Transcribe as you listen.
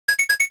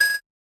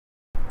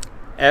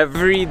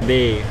every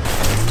day.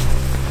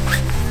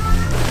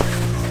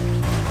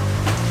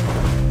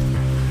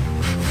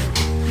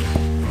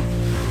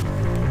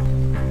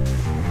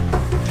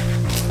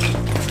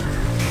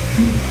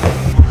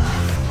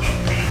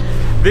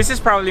 This is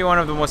probably one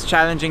of the most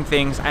challenging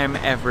things I'm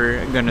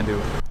ever gonna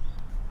do.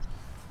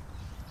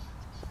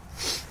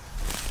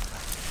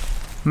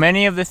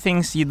 Many of the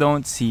things you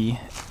don't see,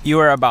 you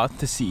are about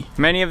to see.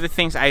 Many of the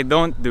things I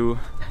don't do,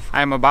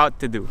 I'm about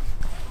to do.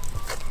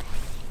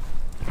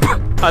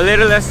 A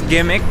little less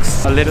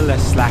gimmicks, a little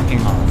less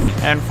slacking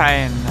off, and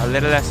fine, a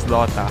little less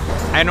lota.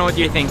 I know what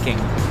you're thinking.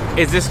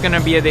 Is this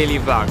gonna be a daily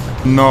vlog?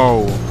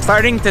 No.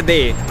 Starting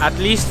today, at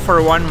least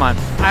for 1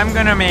 month, I'm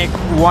gonna make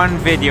one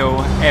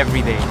video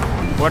every day.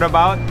 What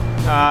about?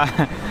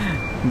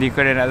 Hindi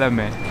ko rin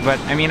alam eh. But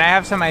I mean, I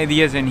have some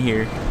ideas in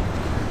here.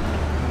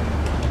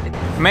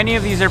 Many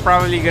of these are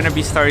probably gonna be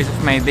stories of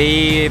my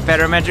day,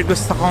 pero medyo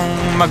gusto kong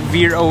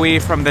mag-veer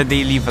away from the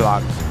daily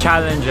vlog.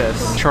 Challenges,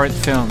 short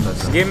films,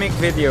 gimmick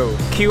video,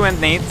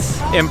 Q&As,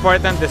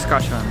 important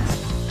discussions.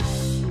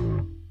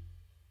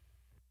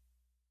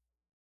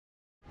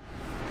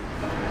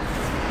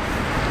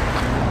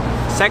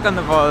 Second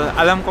of all,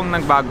 alam kong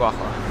nagbago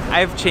ako.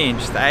 I've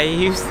changed. I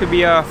used to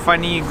be a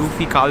funny,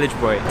 goofy college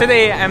boy.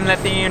 Today, I'm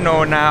letting you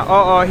know na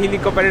oo,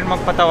 hilig ko pa rin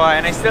magpatawa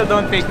and I still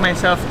don't take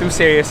myself too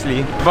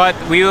seriously. But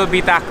we will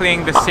be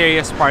tackling the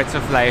serious parts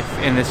of life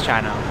in this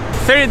channel.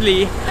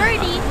 Thirdly...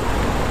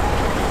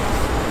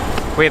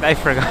 Wait, I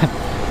forgot.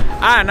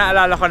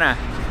 Naalala ko na.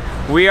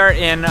 We are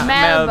in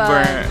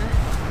Melbourne.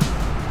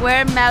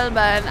 We're in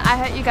Melbourne. I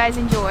hope you guys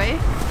enjoy.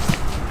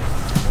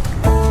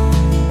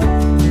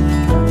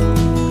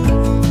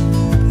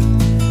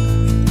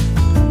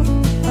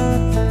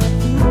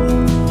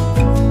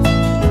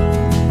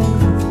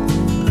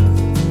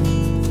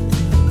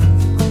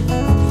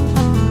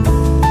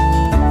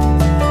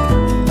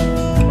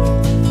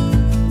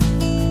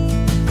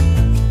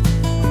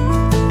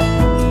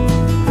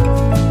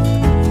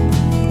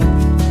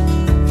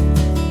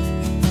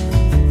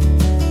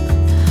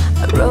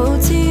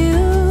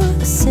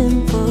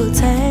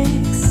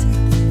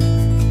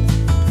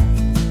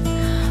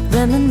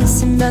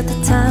 Reminiscing about the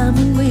time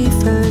when we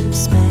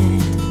first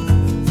met.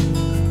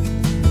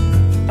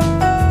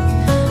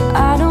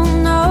 I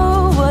don't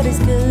know what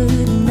is good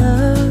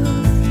enough,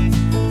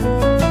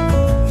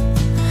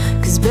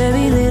 'cause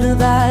baby, little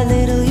by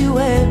little you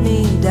wear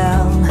me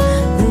down.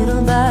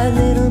 Little by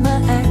little my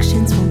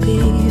actions won't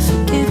be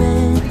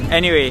forgiven.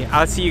 Anyway,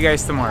 I'll see you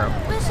guys tomorrow.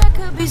 Wish I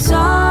could be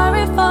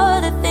sorry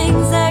for the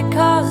things that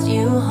caused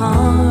you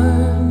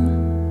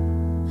harm,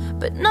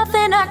 but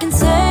nothing I can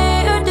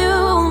say or do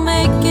will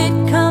make it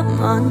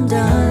come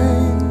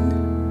undone.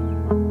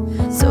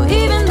 So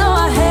even though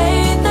I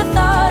hate the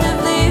thought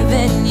of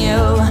leaving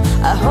you,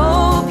 I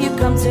hope you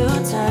come to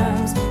terms.